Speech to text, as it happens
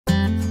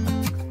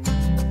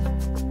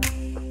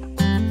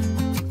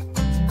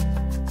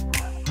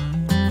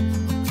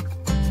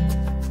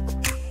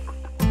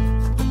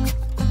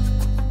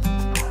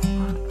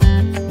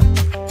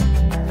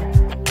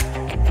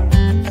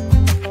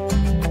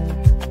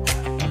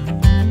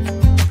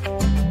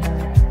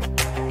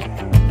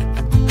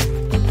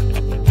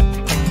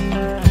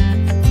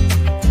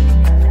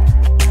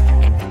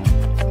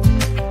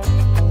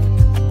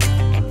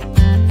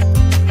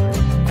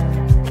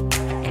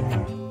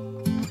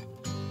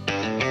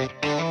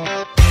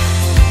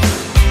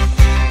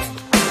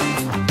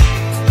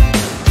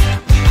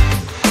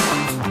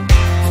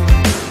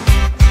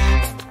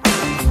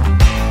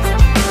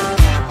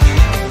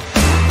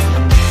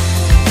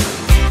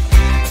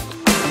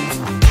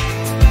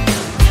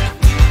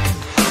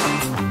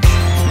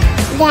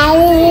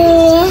Daddy gives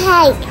me a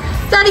hug.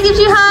 Daddy gives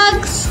you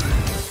hugs.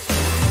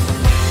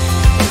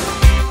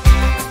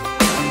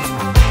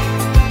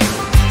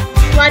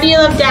 Why do you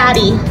love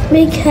Daddy?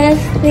 Because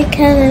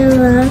I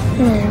love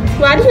him.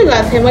 Why do you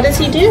love him? What does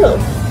he do?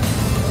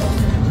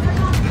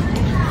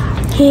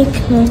 He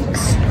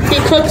cooks. He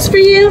cooks for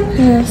you?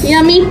 Yes.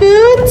 Yummy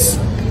foods?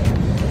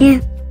 Yeah.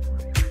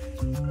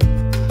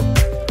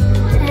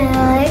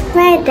 I like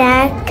my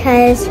dad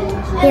because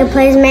he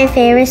plays my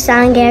favorite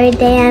song every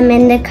day I'm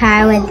in the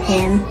car with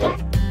him.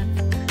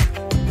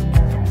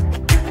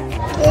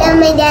 I love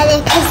my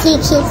daddy because he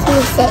keeps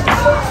me safe.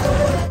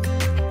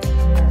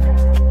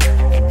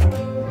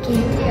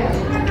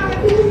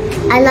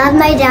 I love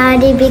my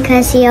daddy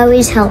because he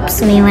always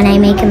helps me when I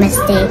make a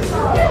mistake.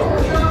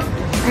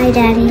 Bye,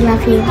 Daddy.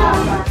 Love you.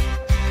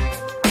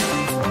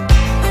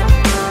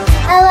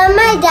 I love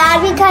my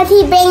dad because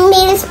he brings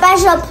me to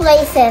special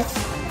places.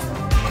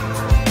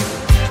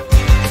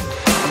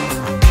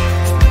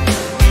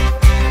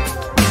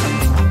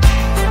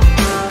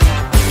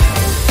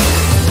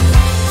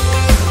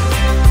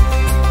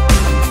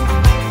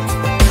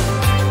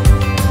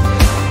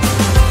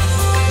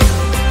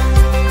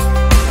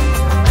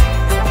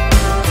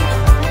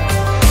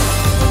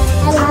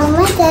 I love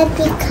my dad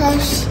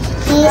because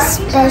he's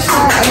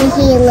special and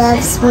he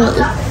loves me.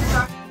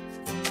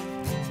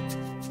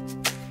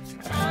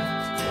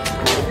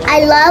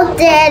 I love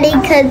Daddy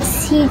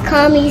because he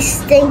called me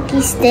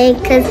Stinky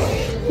Stink because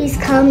he's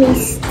called me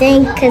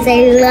Stink because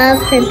I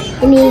love him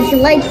and he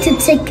likes to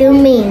tickle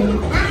me.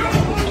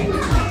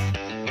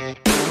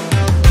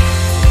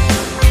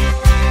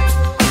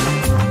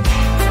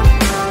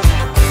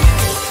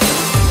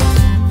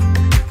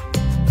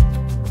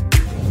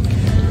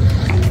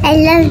 I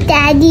love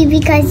Daddy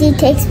because he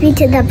takes me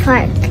to the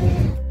park.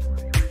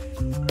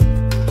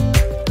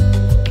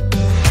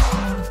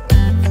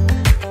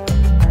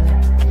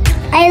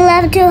 I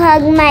love to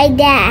hug my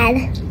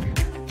dad.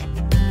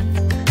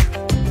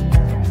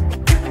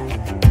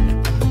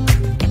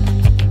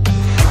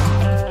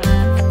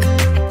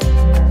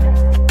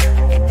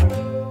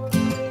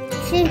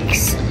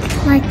 Fix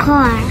my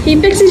car.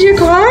 He fixes your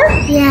car?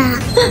 Yeah.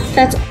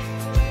 That's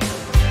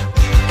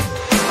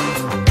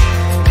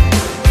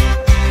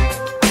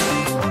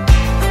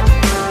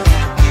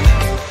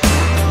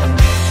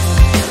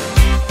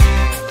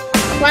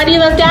Why do you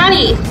love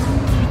Daddy?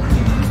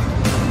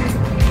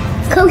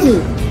 Cookie.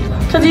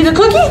 Because he's a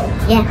cookie?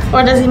 Yeah.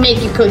 Or does he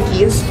make you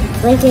cookies?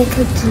 Like a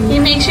cookie. He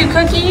makes you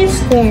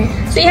cookies?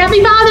 Yeah. Say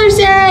Happy Father's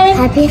Day!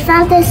 Happy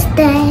Father's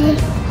Day.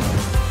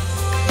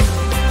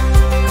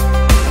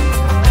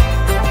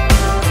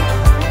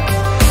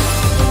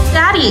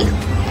 Daddy.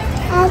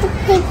 I want to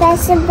play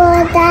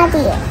basketball with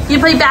Daddy. You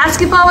play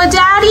basketball with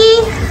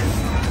Daddy?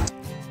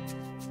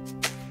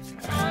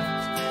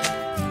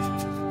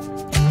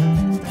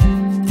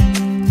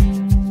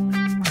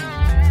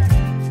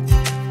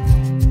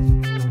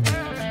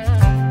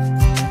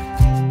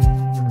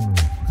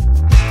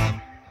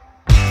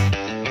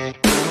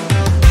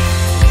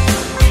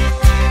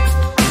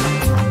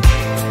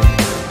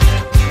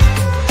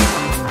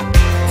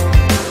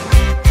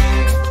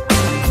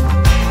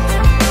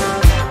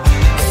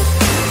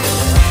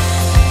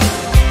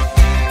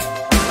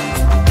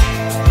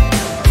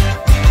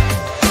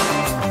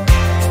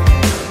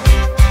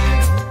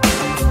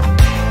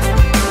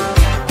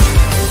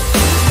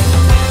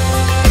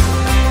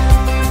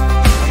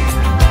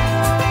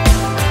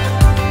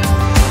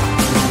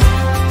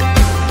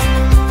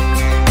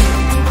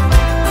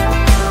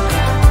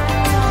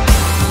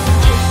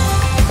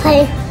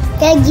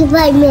 Daddy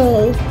play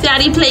me.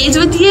 Daddy plays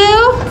with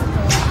you?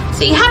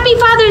 Say Happy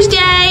Father's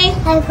Day!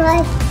 Happy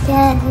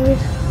Father's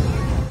Day.